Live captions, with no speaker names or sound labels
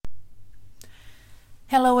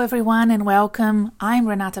Hello everyone and welcome. I'm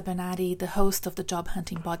Renata Bernardi, the host of the Job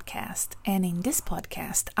Hunting Podcast. And in this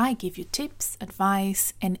podcast, I give you tips,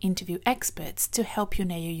 advice, and interview experts to help you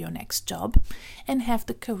nail your next job and have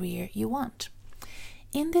the career you want.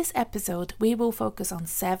 In this episode, we will focus on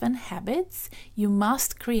 7 habits you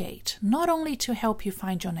must create, not only to help you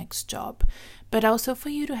find your next job, but also for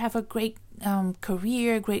you to have a great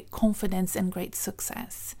career, great confidence, and great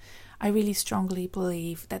success. I really strongly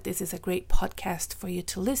believe that this is a great podcast for you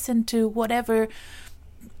to listen to, whatever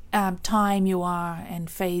time you are and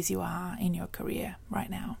phase you are in your career right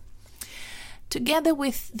now. Together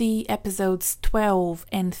with the episodes 12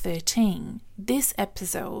 and 13, this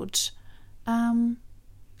episode,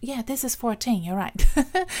 this is 14, you're right.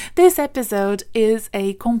 This episode is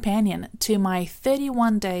a companion to my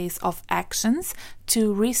 31 days of actions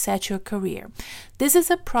to reset your career. This is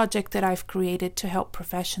a project that I've created to help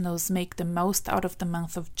professionals make the most out of the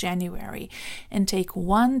month of January and take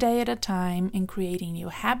one day at a time in creating new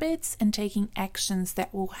habits and taking actions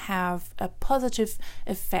that will have a positive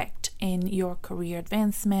effect in your career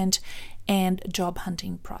advancement and job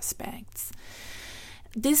hunting prospects.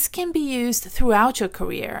 This can be used throughout your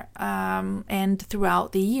career and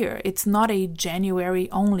throughout the year. It's not a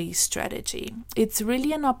January-only strategy. It's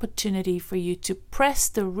really an opportunity for you to press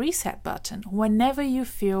the reset button whenever you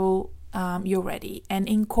feel you're ready and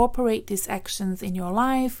incorporate these actions in your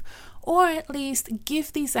life, or at least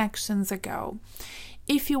give these actions a go.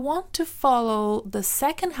 If you want to follow the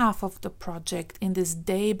second half of the project in this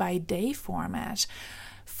day-by-day format,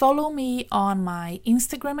 follow me on my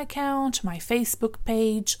Instagram account, my Facebook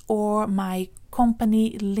page, or my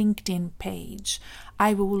company LinkedIn page.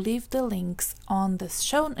 I will leave the links in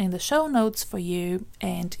the show notes for you,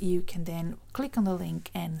 and you can then click on the link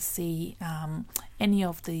and see any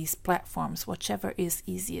of these platforms, whichever is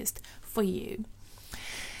easiest for you.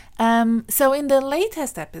 So in the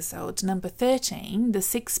latest episode, number 13, the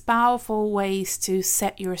 6 powerful ways to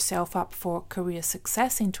set yourself up for career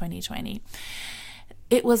success in 2020,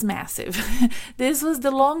 it was massive. This was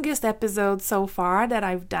the longest episode so far that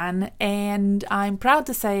I've done, and I'm proud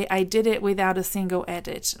to say I did it without a single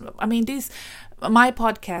edit. I mean, my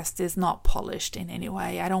podcast is not polished in any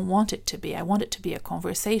way. I don't want it to be. I want it to be a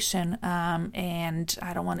conversation, and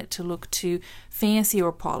I don't want it to look too fancy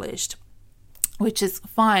or polished, which is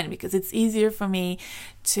fine because it's easier for me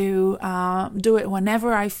to do it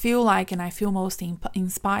whenever I feel like and I feel most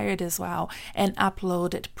inspired as well, and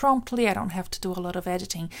upload it promptly. I don't have to do a lot of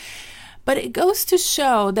editing. But it goes to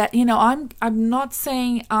show that, I'm not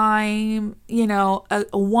saying I'm, a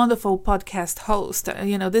wonderful podcast host.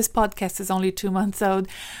 This podcast is only 2 months old,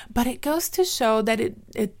 but it goes to show that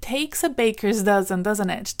it takes a baker's dozen, doesn't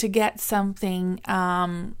it, to get something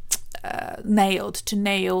to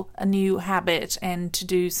nail a new habit and to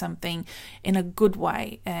do something in a good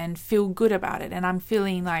way and feel good about it. And I'm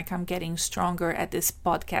feeling like I'm getting stronger at this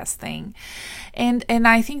podcast thing. And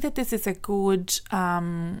I think that this is a good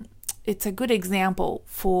example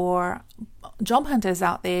for job hunters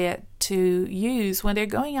out there to use when they're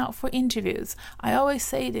going out for interviews. I always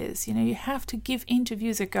say this, you have to give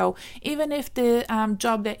interviews a go. Even if the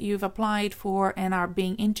job that you've applied for and are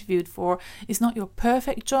being interviewed for is not your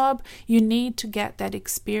perfect job, you need to get that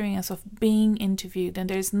experience of being interviewed, and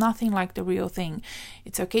there's nothing like the real thing.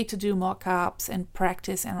 It's okay to do mock-ups and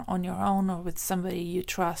practice on your own or with somebody you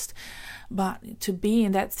trust, but to be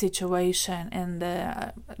in that situation and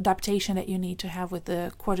the adaptation that you need to have with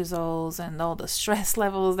the cortisols and all the stress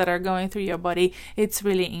levels that are going through your body, it's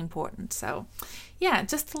really important. So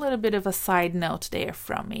just a little bit of a side note there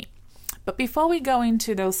from me. But before we go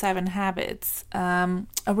into those 7 habits, a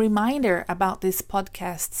reminder about this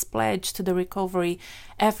podcast's pledge to the recovery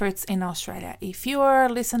efforts in Australia. If you are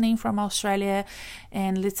listening from Australia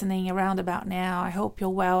and listening around about now, I hope you're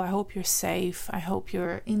well. I hope you're safe. I hope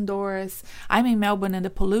you're indoors. I'm in Melbourne and the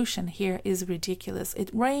pollution here is ridiculous. It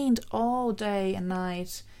rained all day and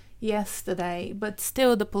night yesterday, but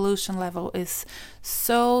still the pollution level is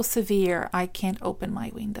so severe I can't open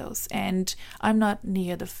my windows, and I'm not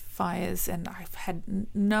near the fires, and I've had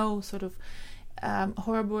no sort of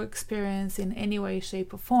horrible experience in any way,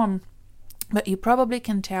 shape or form. But you probably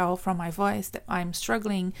can tell from my voice that I'm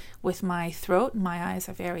struggling with my throat. My eyes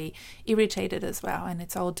are very irritated as well, and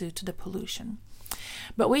it's all due to the pollution.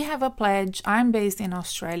 But we have a pledge. I'm based in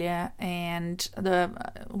Australia, and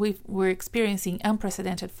we're experiencing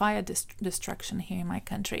unprecedented fire destruction here in my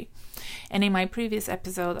country. And in my previous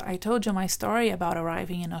episode, I told you my story about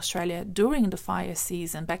arriving in Australia during the fire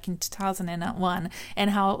season back in 2001 and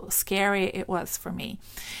how scary it was for me.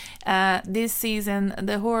 This season,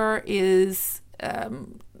 the horror is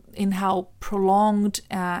in how prolonged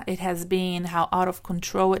it has been, how out of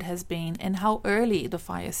control it has been, and how early the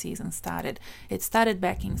fire season started. It started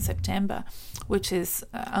back in September, which is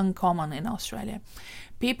uncommon in Australia.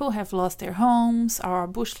 People have lost their homes, our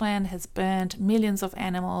bushland has burned, millions of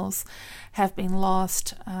animals have been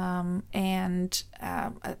lost, and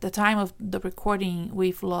at the time of the recording,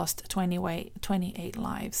 we've lost 28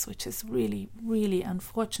 lives, which is really, really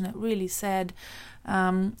unfortunate, really sad.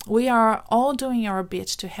 We are all doing our bit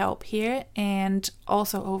to help here and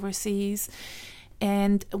also overseas,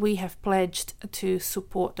 and we have pledged to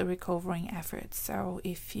support the recovering efforts. So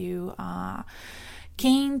if you are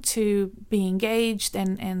keen to be engaged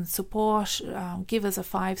and support, give us a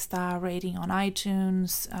 5-star rating on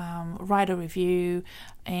iTunes, write a review,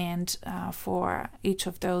 and for each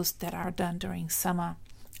of those that are done during summer,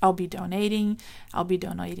 I'll be donating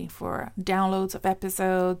for downloads of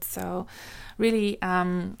episodes. So really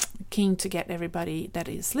keen to get everybody that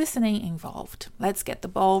is listening involved. Let's get the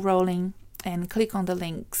ball rolling, and click on the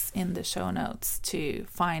links in the show notes to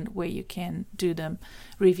find where you can do the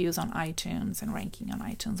reviews on iTunes and ranking on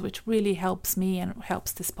iTunes, which really helps me and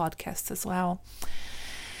helps this podcast as well.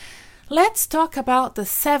 Let's talk about the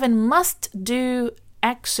 7 must-do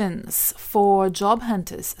actions for job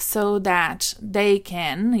hunters so that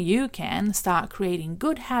you can start creating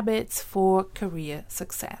good habits for career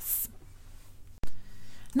success.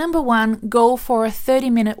 Number 1, go for a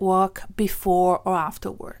 30-minute walk before or after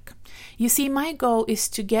work. You see, my goal is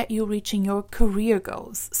to get you reaching your career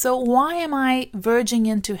goals. So why am I verging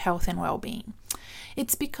into health and well-being?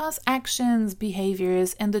 It's because actions,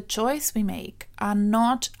 behaviors, and the choice we make are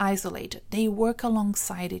not isolated. They work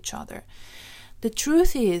alongside each other. The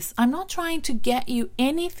truth is, I'm not trying to get you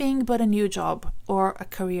anything but a new job or a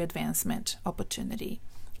career advancement opportunity.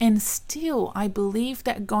 And still, I believe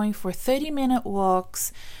that going for 30-minute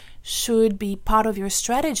walks should be part of your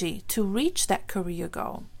strategy to reach that career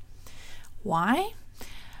goal. Why?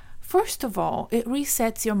 First of all, it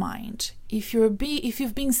resets your mind. If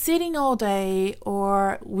you've been sitting all day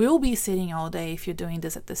or will be sitting all day, if you're doing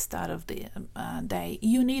this at the start of the day,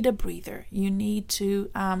 you need a breather. You need to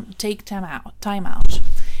take time out.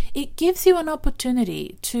 It gives you an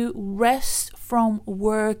opportunity to rest from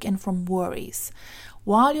work and from worries.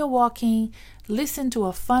 While you're walking, listen to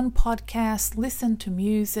a fun podcast, listen to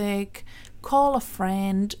music, call a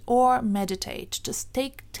friend, or meditate. Just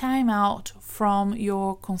take time out from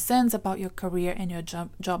your concerns about your career and your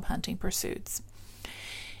job hunting pursuits.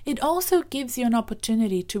 It also gives you an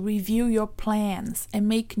opportunity to review your plans and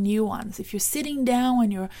make new ones. If you're sitting down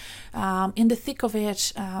and you're in the thick of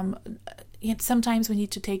it, sometimes we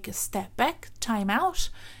need to take a step back, time out,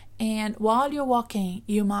 and while you're walking,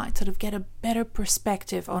 you might sort of get a better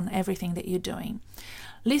perspective on everything that you're doing.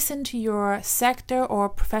 Listen to your sector or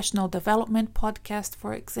professional development podcast,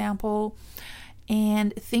 for example,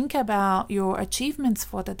 and think about your achievements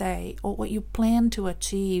for the day or what you plan to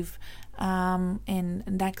achieve in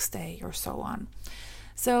next day or so on.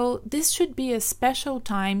 So this should be a special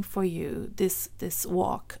time for you, this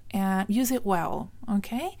walk. Use it well,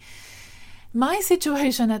 okay? My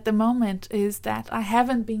situation at the moment is that I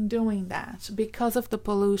haven't been doing that because of the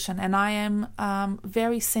pollution, and I am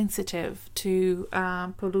very sensitive to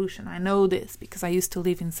pollution. I know this because I used to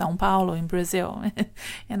live in São Paulo in Brazil,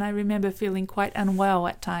 and I remember feeling quite unwell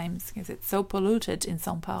at times because it's so polluted in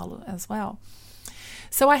São Paulo as well.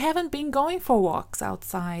 So I haven't been going for walks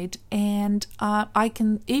outside, and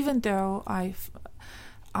even though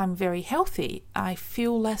I'm very healthy, I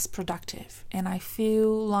feel less productive, and I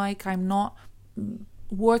feel like I'm not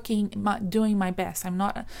doing my best. I'm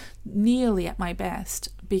not nearly at my best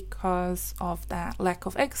because of that lack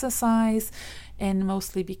of exercise, and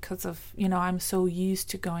mostly because of, I'm so used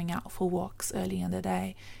to going out for walks early in the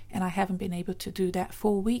day, and I haven't been able to do that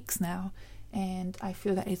for weeks now, and I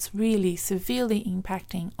feel that it's really severely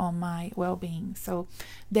impacting on my well-being. So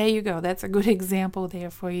there you go. That's a good example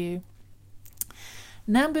there for you.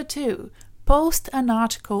 Number 2, post an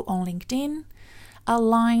article on LinkedIn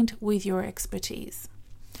aligned with your expertise.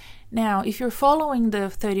 Now, if you're following the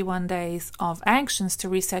 31 days of actions to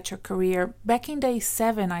reset your career, back in day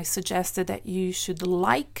 7, I suggested that you should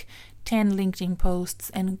like 10 LinkedIn posts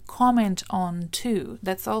and comment on 2.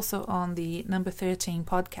 That's also on the number 13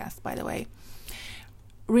 podcast, by the way.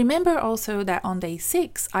 Remember also that on day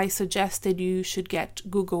 6, I suggested you should get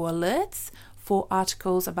Google Alerts for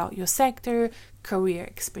articles about your sector, career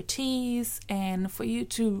expertise, and for you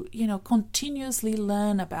to, continuously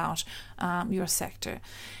learn about your sector.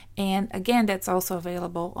 And again, that's also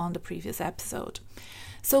available on the previous episode.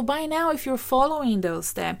 So by now, if you're following those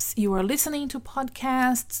steps, you are listening to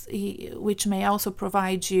podcasts, which may also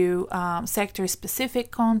provide you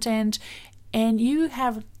sector-specific content, and you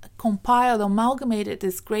have compiled, amalgamated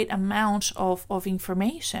this great amount of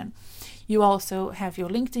information. You also have your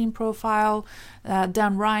LinkedIn profile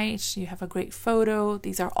done right. You have a great photo.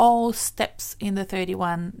 These are all steps in the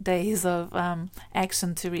 31 days of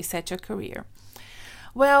action to reset your career.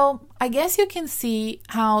 Well, I guess you can see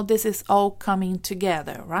how this is all coming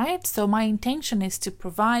together, right? So my intention is to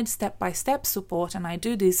provide step-by-step support, and I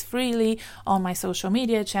do this freely on my social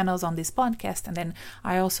media channels, on this podcast, and then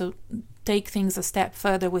I also take things a step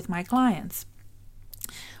further with my clients.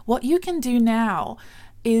 What you can do now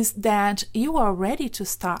is that you are ready to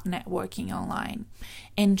start networking online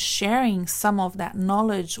and sharing some of that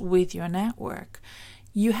knowledge with your network.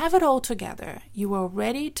 You have it all together. You are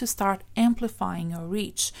ready to start amplifying your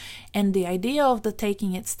reach. And the idea of the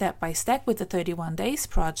taking it step by step with the 31 Days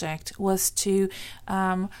Project was to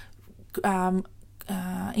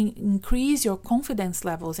increase your confidence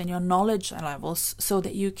levels and your knowledge levels so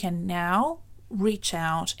that you can now reach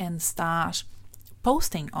out and start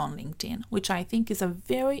posting on LinkedIn, which I think is a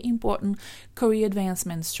very important career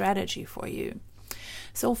advancement strategy for you.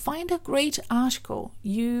 So find a great article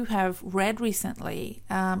you have read recently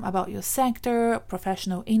about your sector,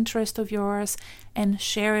 professional interest of yours, and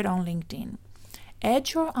share it on LinkedIn.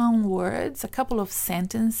 Add your own words, a couple of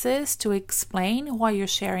sentences to explain why you're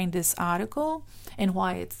sharing this article and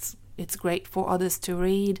why it's great for others to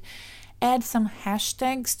read. Add some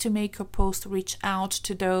hashtags to make your post reach out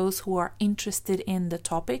to those who are interested in the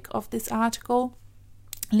topic of this article.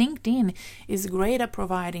 LinkedIn is great at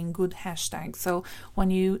providing good hashtags. So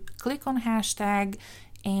when you click on hashtag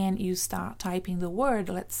and you start typing the word,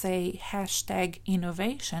 let's say hashtag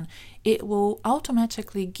innovation, it will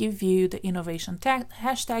automatically give you the innovation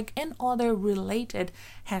hashtag and other related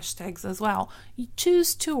hashtags as well. You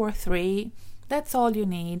choose 2 or 3, that's all you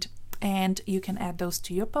need, and you can add those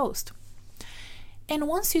to your post. And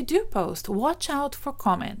once you do post, watch out for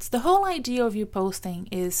comments. The whole idea of you posting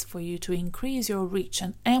is for you to increase your reach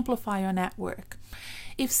and amplify your network.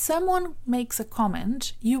 If someone makes a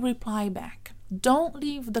comment, you reply back. Don't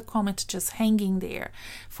leave the comment just hanging there.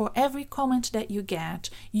 For every comment that you get,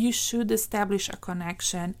 you should establish a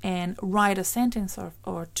connection and write a sentence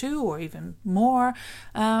or 2 or even more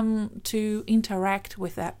to interact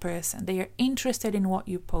with that person. They are interested in what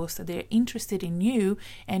you posted. They're interested in you,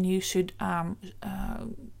 and you should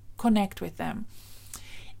connect with them.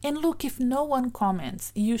 And look, if no one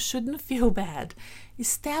comments, you shouldn't feel bad.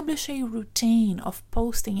 Establish a routine of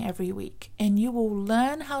posting every week, and you will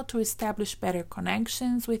learn how to establish better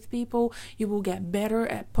connections with people. You will get better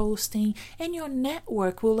at posting, and your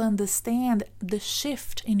network will understand the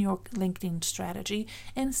shift in your LinkedIn strategy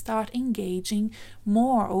and start engaging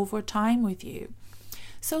more over time with you.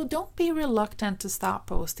 So don't be reluctant to start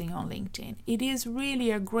posting on LinkedIn. It is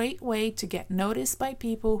really a great way to get noticed by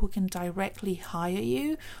people who can directly hire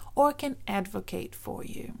you or can advocate for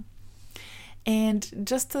you. And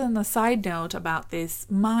just on a side note about this,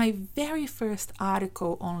 my very first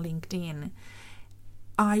article on LinkedIn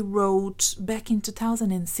I wrote back in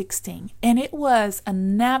 2016, and it was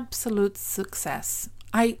an absolute success.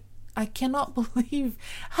 I cannot believe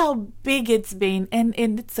how big it's been, and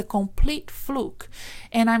it's a complete fluke.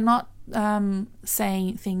 And I'm not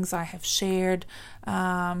saying things I have shared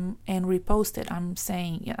and reposted. I'm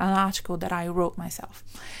saying an article that I wrote myself.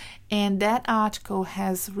 And that article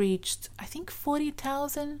has reached, I think,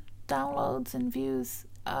 40,000 downloads and views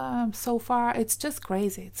so far. It's just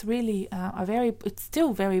crazy. It's really it's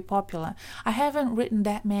still very popular. I haven't written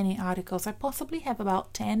that many articles. I possibly have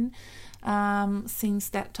about 10 since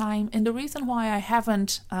that time. And the reason why I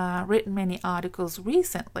haven't written many articles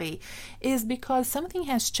recently is because something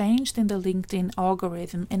has changed in the LinkedIn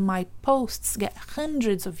algorithm, and my posts get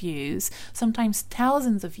hundreds of views, sometimes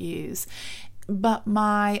thousands of views, but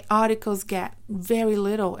my articles get very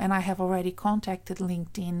little. And I have already contacted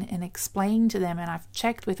LinkedIn and explained to them, and I've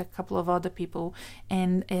checked with a couple of other people,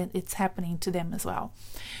 and it's happening to them as well.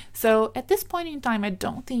 So at this point in time, I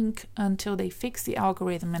don't think until they fix the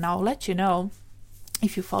algorithm, and I'll let you know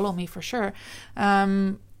if you follow me for sure,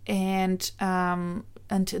 until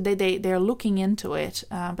they're looking into it,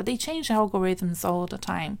 but they change algorithms all the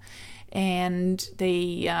time. And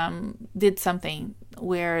they did something,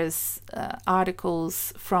 whereas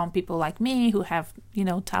articles from people like me who have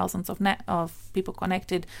thousands of people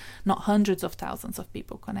connected, not hundreds of thousands of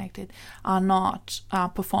people connected, are not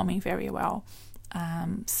performing very well.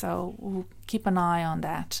 So we'll keep an eye on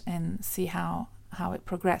that and see how it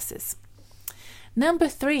progresses. Number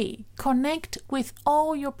 3, connect with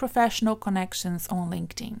all your professional connections on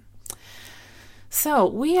LinkedIn. So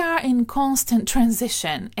we are in constant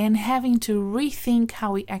transition and having to rethink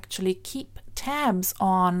how we actually keep tabs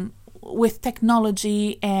on with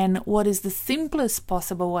technology and what is the simplest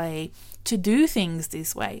possible way to do things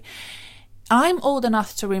this way. I'm old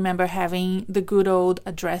enough to remember having the good old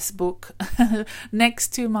address book next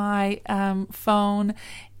to my phone,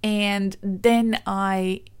 and then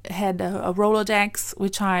I had a Rolodex,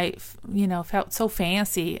 which I felt so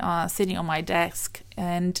fancy sitting on my desk,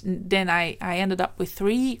 and then I ended up with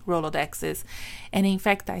 3 Rolodexes, and in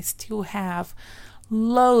fact I still have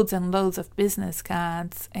loads and loads of business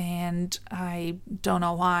cards, and I don't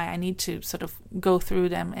know why. I need to sort of go through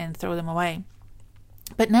them and throw them away.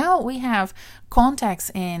 But now we have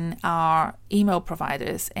contacts in our email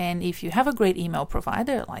providers, and if you have a great email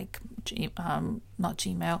provider like not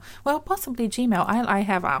Gmail, well, possibly Gmail, I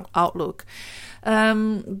have Outlook,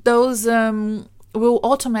 those will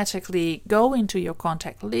automatically go into your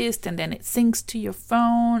contact list, and then it syncs to your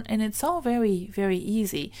phone, and it's all very, very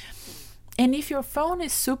easy. And if your phone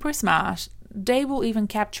is super smart, they will even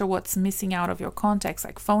capture what's missing out of your contacts,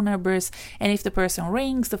 like phone numbers, and if the person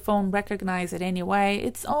rings, the phone recognizes it anyway.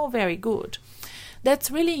 It's all very good.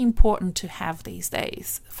 That's really important to have these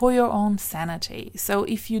days for your own sanity. So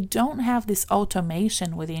if you don't have this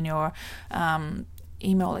automation within your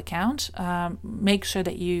email account, make sure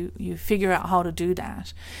that you figure out how to do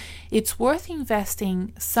that. It's worth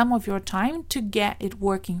investing some of your time to get it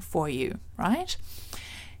working for you, right?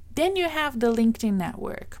 Then you have the LinkedIn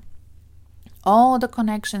network. All the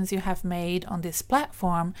connections you have made on this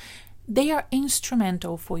platform, they are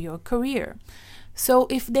instrumental for your career. So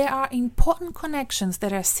if there are important connections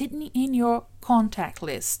that are sitting in your contact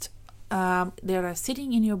list, that are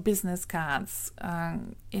sitting in your business cards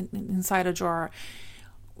inside a drawer,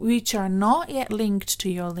 which are not yet linked to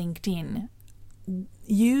your LinkedIn,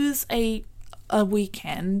 use a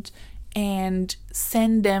weekend and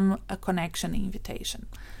send them a connection invitation.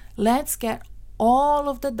 Let's get all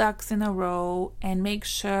of the ducks in a row and make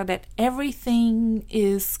sure that everything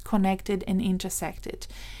is connected and intersected.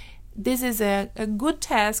 This is a good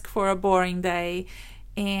task for a boring day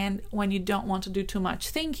and when you don't want to do too much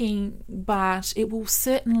thinking, but it will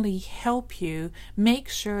certainly help you make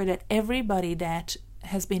sure that everybody that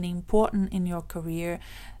has been important in your career,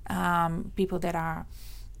 people that are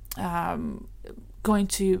going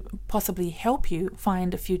to possibly help you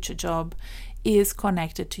find a future job, is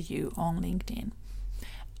connected to you on LinkedIn.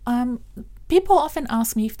 People often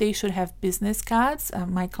ask me if they should have business cards,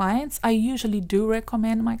 my clients. I usually do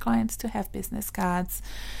recommend my clients to have business cards.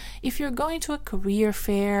 If you're going to a career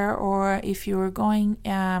fair or if you're going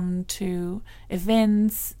to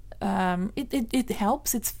events, it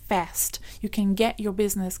helps. It's fast. You can get your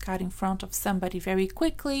business card in front of somebody very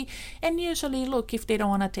quickly, and usually, look, if they don't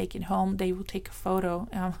want to take it home, they will take a photo.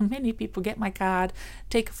 Many people get my card,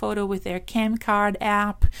 take a photo with their Camcard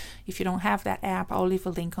app. If you don't have that app, I'll leave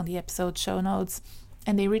a link on the episode show notes,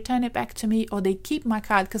 and they return it back to me, or they keep my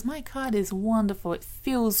card because my card is wonderful. It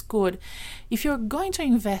feels good. If you're going to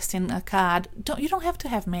invest in a card, you don't have to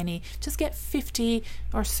have many. Just get 50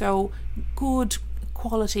 or so good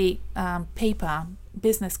quality paper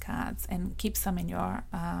business cards and keep some in your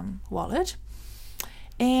wallet.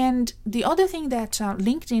 And the other thing that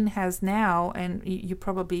LinkedIn has now, and you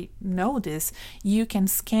probably know this, you can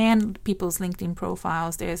scan people's LinkedIn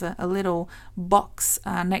profiles. There's a little box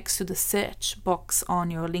next to the search box on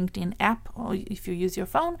your LinkedIn app, or if you use your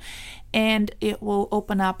phone, and it will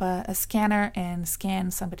open up a scanner and scan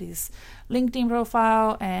somebody's LinkedIn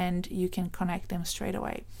profile, and you can connect them straight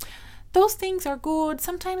away. Those things are good.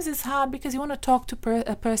 Sometimes it's hard because you want to talk to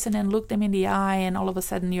a person and look them in the eye, and all of a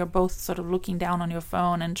sudden you're both sort of looking down on your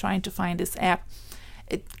phone and trying to find this app.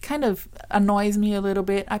 It kind of annoys me a little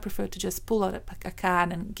bit. I prefer to just pull out a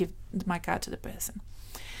card and give my card to the person.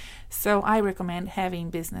 So I recommend having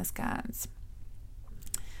business cards.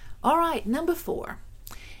 All right, number 4.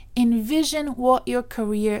 Envision what your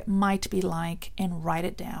career might be like and write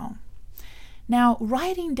it down. Now,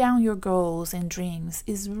 writing down your goals and dreams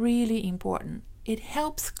is really important. It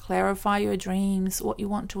helps clarify your dreams, what you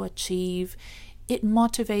want to achieve. It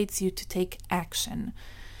motivates you to take action.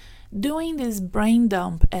 Doing this brain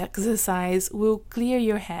dump exercise will clear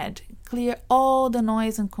your head, clear all the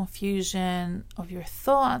noise and confusion of your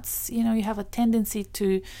thoughts. You have a tendency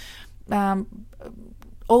to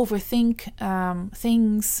overthink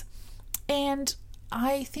things, and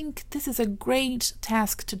I think this is a great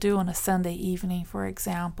task to do on a Sunday evening, for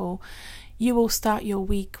example. You will start your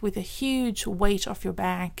week with a huge weight off your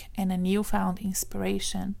back and a newfound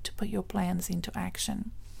inspiration to put your plans into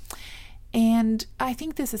action. And I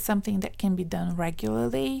think this is something that can be done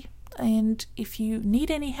regularly. And if you need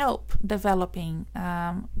any help developing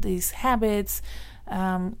these habits,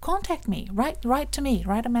 contact me, write to me,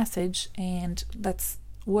 write a message, and let's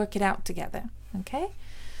work it out together. Okay?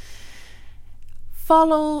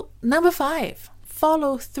 Number 5,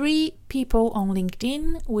 follow 3 people on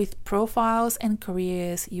LinkedIn with profiles and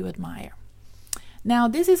careers you admire. Now,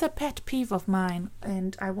 this is a pet peeve of mine,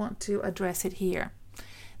 and I want to address it here.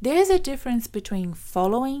 There is a difference between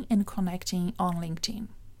following and connecting on LinkedIn.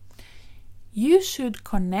 You should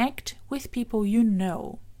connect with people you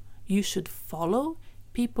know. You should follow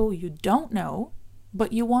people you don't know,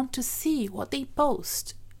 but you want to see what they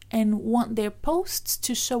post and want their posts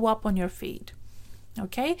to show up on your feed.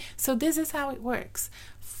 Okay? So this is how it works.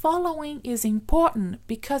 Following is important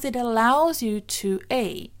because it allows you to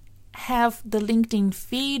have the LinkedIn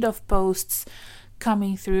feed of posts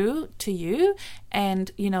coming through to you,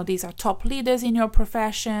 and these are top leaders in your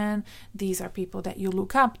profession, these are people that you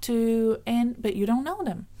look up to, but you don't know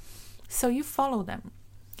them, so you follow them.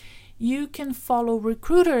 You can follow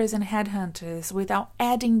recruiters and headhunters without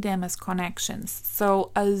adding them as connections.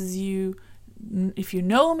 So if you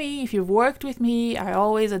know me, if you've worked with me, I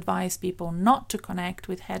always advise people not to connect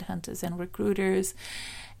with headhunters and recruiters.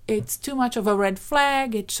 It's too much of a red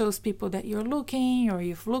flag. It shows people that you're looking or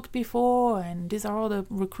you've looked before, and these are all the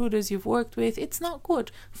recruiters you've worked with. It's not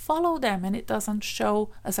good. Follow them, and it doesn't show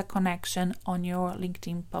as a connection on your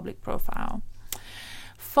LinkedIn public profile.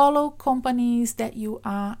 Follow companies that you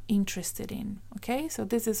are interested in. Okay, so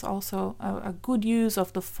this is also a good use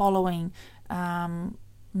of the following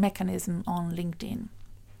mechanism on LinkedIn.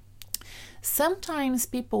 Sometimes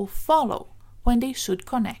people follow when they should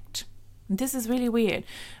connect. This is really weird,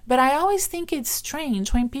 but I always think it's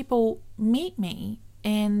strange when people meet me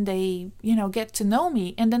and they, get to know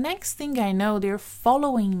me, and the next thing I know, they're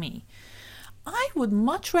following me. I would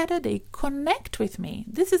much rather they connect with me.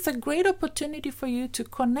 This is a great opportunity for you to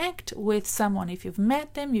connect with someone. If you've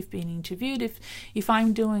met them, you've been interviewed, if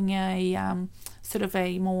I'm doing a sort of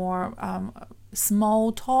a more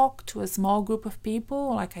small talk to a small group of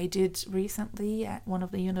people, like I did recently at one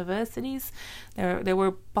of the universities, there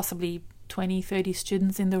were possibly 20, 30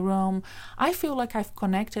 students in the room. I feel like I've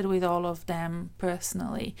connected with all of them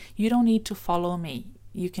personally. You don't need to follow me.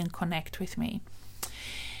 You can connect with me.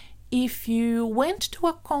 If you went to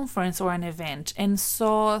a conference or an event and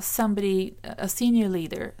saw somebody, a senior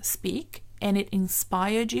leader, speak, and it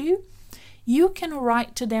inspired you, you can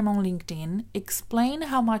write to them on LinkedIn, explain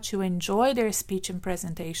how much you enjoy their speech and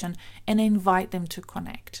presentation, and invite them to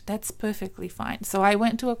connect. That's perfectly fine. So I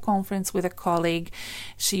went to a conference with a colleague.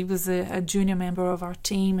 She was a junior member of our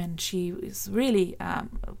team, and she was really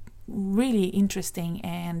interesting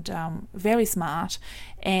and very smart.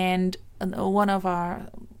 And one of our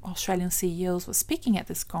Australian CEOs was speaking at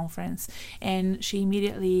this conference, and she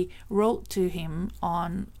immediately wrote to him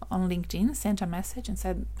on LinkedIn, sent a message and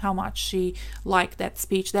said how much she liked that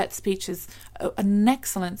speech. That speech is an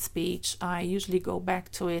excellent speech. I usually go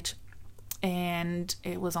back to it, and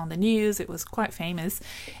it was on the news. It was quite famous,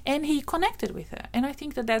 and he connected with her. And I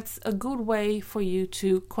think that that's a good way for you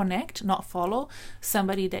to connect, not follow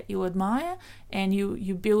somebody that you admire, and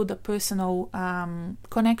you build a personal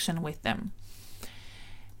connection with them.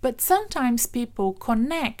 But sometimes people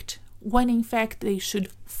connect when in fact they should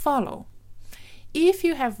follow. If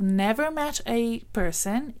you have never met a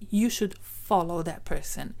person, you should follow that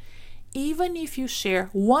person. Even if you share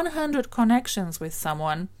 100 connections with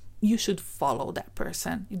someone, you should follow that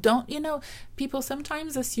person. People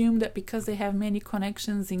sometimes assume that because they have many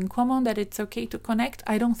connections in common that it's okay to connect.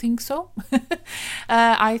 I don't think so.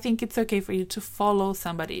 I think it's okay for you to follow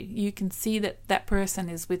somebody. You can see that that person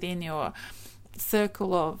is within your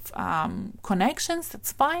circle of connections.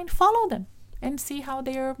 That's fine. Follow them and see how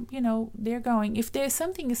they're going. If there's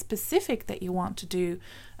something specific that you want to do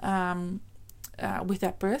with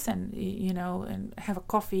that person, and have a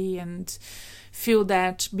coffee and feel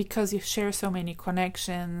that because you share so many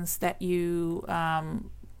connections that you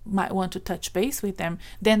might want to touch base with them,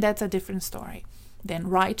 then that's a different story. Then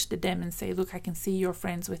write to them and say, look, I can see you're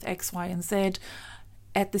friends with X, Y, and Z.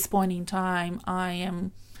 At this point in time, I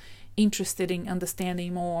am interested in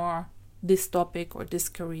understanding more this topic or this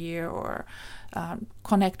career, or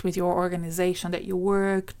connect with your organization that you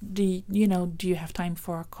work. Do you have time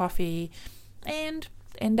for a coffee? And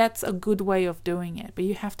that's a good way of doing it, but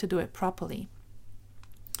you have to do it properly.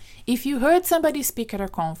 If you heard somebody speak at a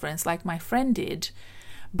conference like my friend did,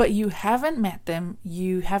 but you haven't met them,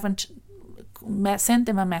 you haven't sent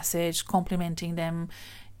them a message complimenting them,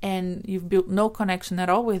 and you've built no connection at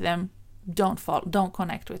all with them, don't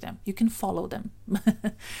connect with them. You can follow them.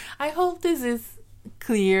 I hope this is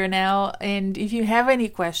clear now, and if you have any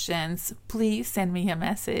questions, please send me a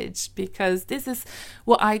message, because this is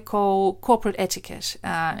what I call corporate etiquette,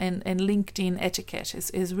 and LinkedIn etiquette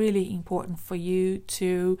is really important for you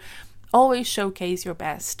to always showcase your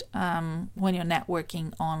best when you're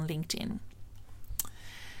networking on LinkedIn.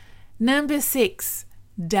 Number 6,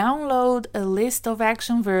 download a list of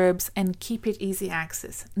action verbs and keep it easy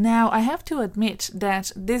access. Now, I have to admit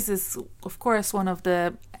that this is, of course, one of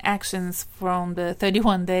the actions from the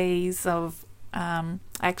 31 days of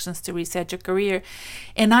actions to reset your career.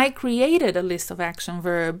 And I created a list of action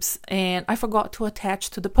verbs, and I forgot to attach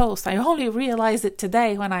to the post. I only realized it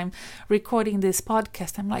today when I'm recording this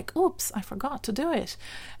podcast. I'm like, oops, I forgot to do it.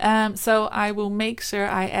 So I will make sure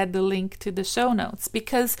I add the link to the show notes,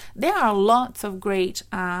 because there are lots of great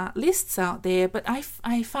lists out there, but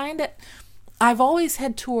I find that I've always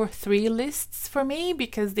had 2 or 3 lists for me,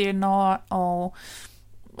 because they're not all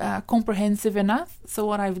comprehensive enough. So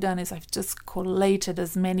what I've done is I've just collated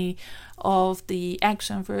as many of the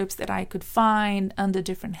action verbs that I could find under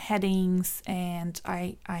different headings, and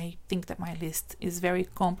I think that my list is very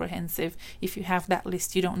comprehensive. If you have that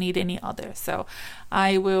list, you don't need any other. So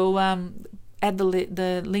I will add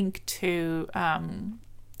the link to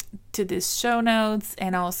this show notes,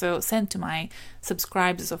 and also send to my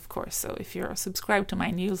subscribers, of course. So if you're subscribed to my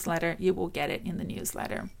newsletter, you will get it in the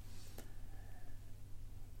newsletter.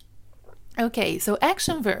 Okay, so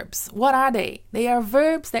action verbs, what are they? They are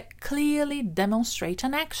verbs that clearly demonstrate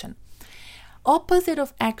an action. Opposite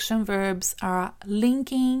of action verbs are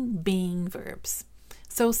linking being verbs.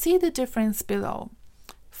 So see the difference below.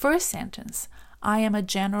 First sentence, I am a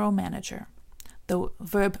general manager. The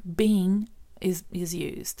verb being is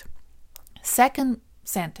used. Second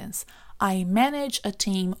sentence, I manage a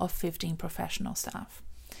team of 15 professional staff.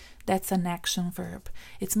 That's an action verb.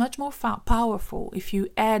 It's much more powerful if you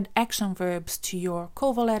add action verbs to your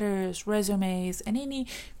cover letters, resumes, and any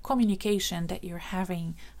communication that you're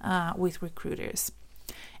having with recruiters.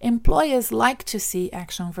 Employers like to see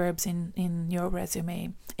action verbs in your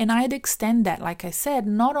resume. And I'd extend that, like I said,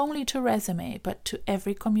 not only to resume, but to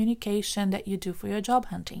every communication that you do for your job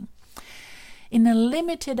hunting. In a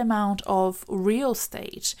limited amount of real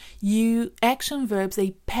estate, action verbs,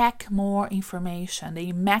 they pack more information.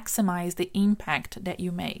 They maximize the impact that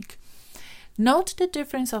you make. Note the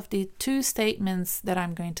difference of the 2 statements that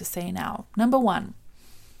I'm going to say now. Number 1,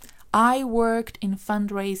 I worked in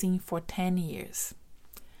fundraising for 10 years.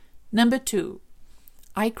 Number 2,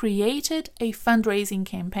 I created a fundraising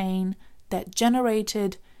campaign that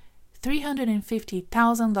generated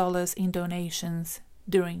 $350,000 in donations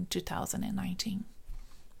during 2019.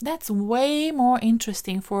 That's way more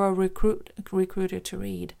interesting for a recruiter to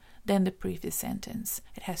read than the previous sentence.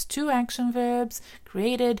 It has 2 action verbs,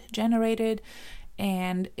 created, generated,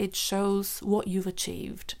 and it shows what you've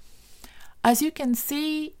achieved. As you can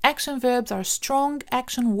see, action verbs are strong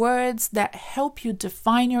action words that help you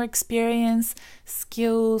define your experience,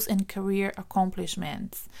 skills, and career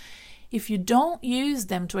accomplishments. If you don't use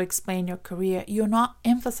them to explain your career, you're not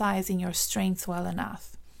emphasizing your strengths well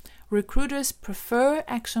enough. Recruiters prefer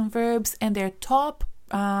action verbs, and their top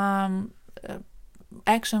action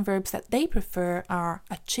verbs that they prefer are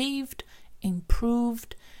achieved,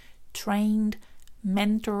 improved, trained,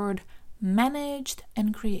 mentored, managed,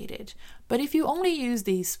 and created. But if you only use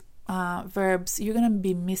these verbs, you're going to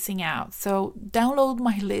be missing out. So download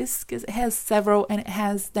my list, because it has several, and it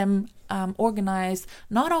has them organized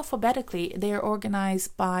not alphabetically, they're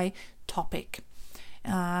organized by topic.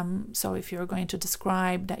 So if you're going to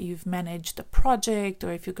describe that you've managed a project,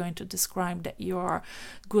 or if you're going to describe that you're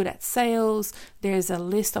good at sales, there's a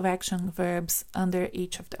list of action verbs under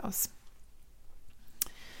each of those.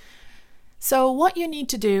 So what you need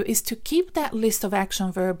to do is to keep that list of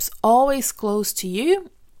action verbs always close to you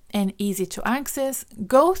and easy to access.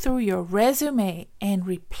 Go through your resume and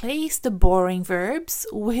replace the boring verbs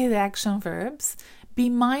with action verbs. Be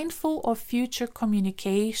mindful of future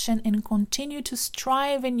communication and continue to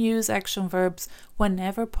strive and use action verbs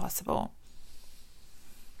whenever possible.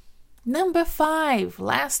 Number 5,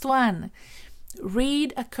 last one.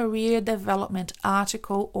 Read a career development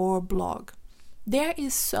article or blog. There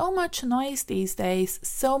is so much noise these days,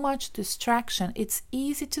 so much distraction. It's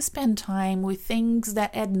easy to spend time with things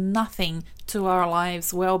that add nothing to our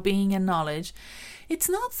lives' well-being and knowledge. It's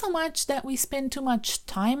not so much that we spend too much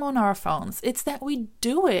time on our phones. It's that we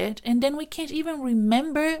do it and then we can't even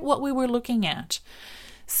remember what we were looking at.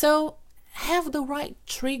 So have the right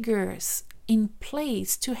triggers in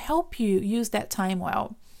place to help you use that time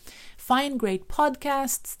well. Find great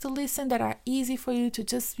podcasts to listen that are easy for you to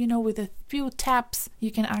just, with a few taps,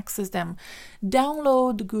 you can access them.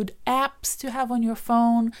 Download good apps to have on your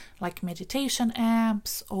phone, like meditation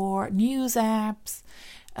apps or news apps.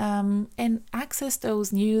 And access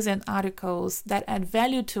those news and articles that add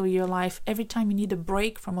value to your life. Every time you need a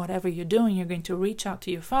break from whatever you're doing, you're going to reach out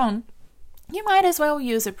to your phone. You might as well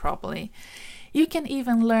use it properly. You can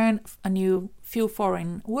even learn a few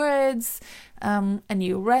foreign words, a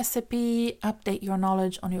new recipe, update your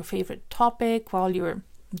knowledge on your favorite topic while you're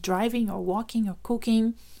driving or walking or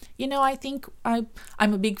cooking. I think I'm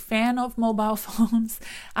a big fan of mobile phones.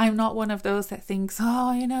 I'm not one of those that thinks,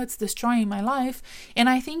 it's destroying my life. And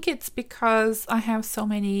I think it's because I have so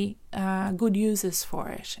many good uses for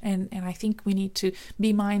it. And I think we need to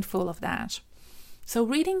be mindful of that. So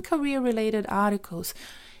reading career-related articles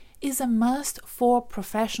is a must for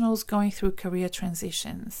professionals going through career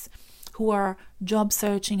transitions, who are job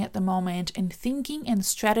searching at the moment and thinking and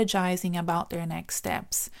strategizing about their next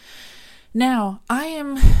steps. Now, I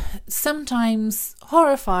am sometimes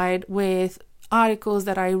horrified with articles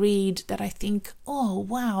that I read that I think, oh,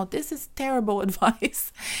 wow, this is terrible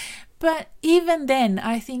advice. But even then,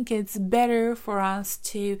 I think it's better for us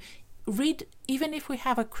to read, even if we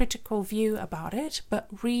have a critical view about it, but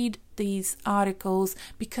read these articles,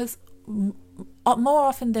 because more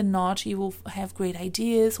often than not, you will have great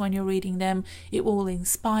ideas when you're reading them. It will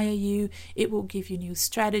inspire you. It will give you new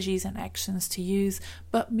strategies and actions to use.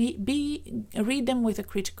 But read them with a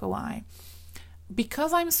critical eye.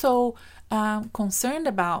 Because I'm so concerned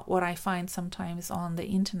about what I find sometimes on the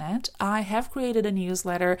internet, I have created a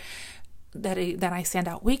newsletter that I send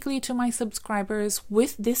out weekly to my subscribers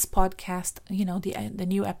with this podcast, the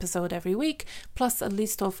new episode every week, plus a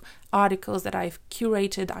list of articles that I've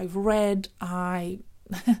curated, I've read, I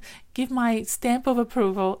give my stamp of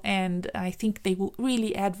approval, and I think they will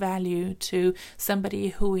really add value to somebody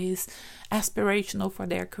who is aspirational for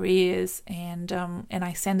their careers, and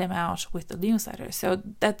I send them out with the newsletter. So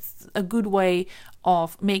that's a good way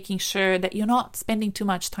of making sure that you're not spending too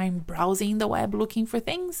much time browsing the web looking for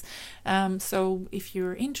things. So if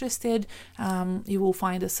you're interested, you will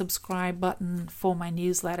find a subscribe button for my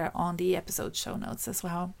newsletter on the episode show notes as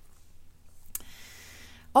well.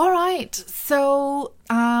 All right, so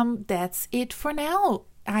that's it for now.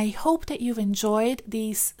 I hope that you've enjoyed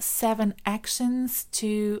these 7 actions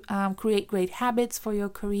to create great habits for your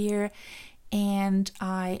career, and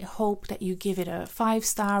I hope that you give it a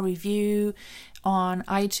 5-star review on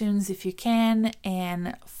iTunes if you can,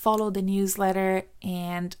 and follow the newsletter,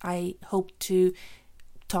 and I hope to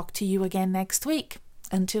talk to you again next week.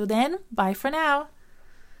 Until then, bye for now.